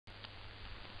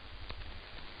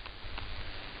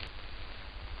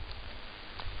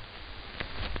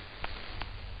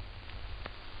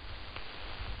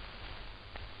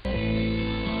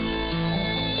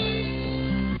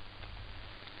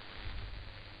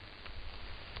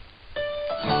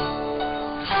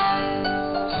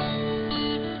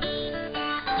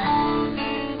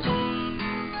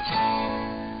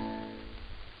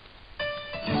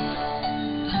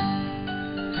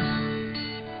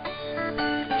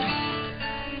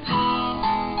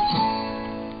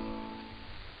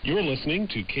You're listening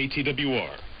to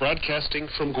KTWR, broadcasting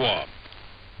from Guam.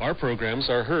 Our programs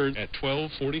are heard at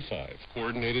 12:45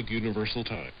 Coordinated Universal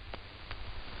Time.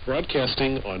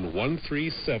 Broadcasting on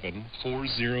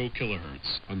 13740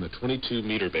 kilohertz on the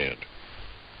 22-meter band.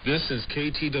 This is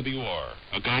KTWR,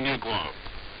 Agana, Guam,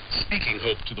 speaking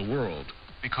hope to the world,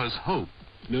 because hope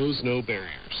knows no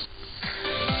barriers.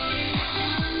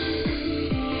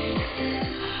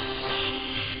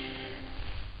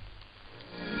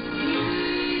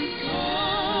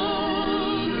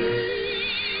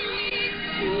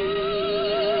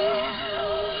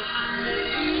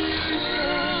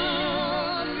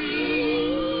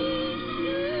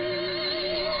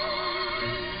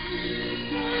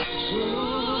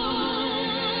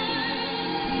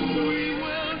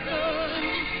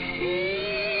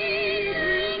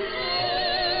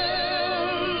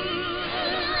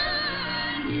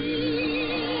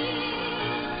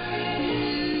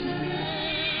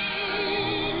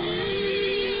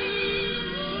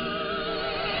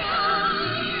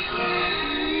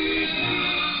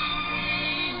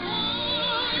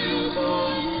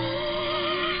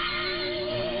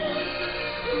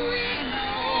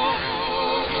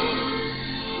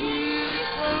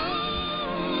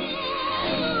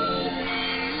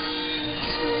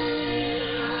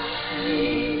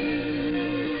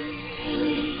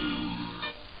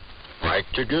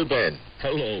 Dr. Guben.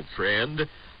 Hello, friend,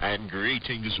 and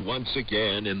greetings once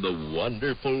again in the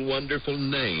wonderful, wonderful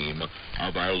name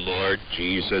of our Lord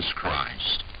Jesus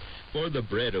Christ. For the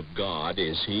bread of God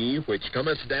is he which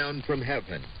cometh down from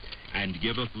heaven, and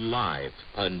giveth life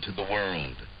unto the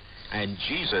world. And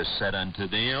Jesus said unto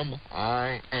them,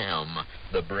 I am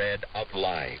the bread of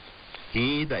life.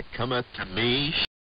 He that cometh to me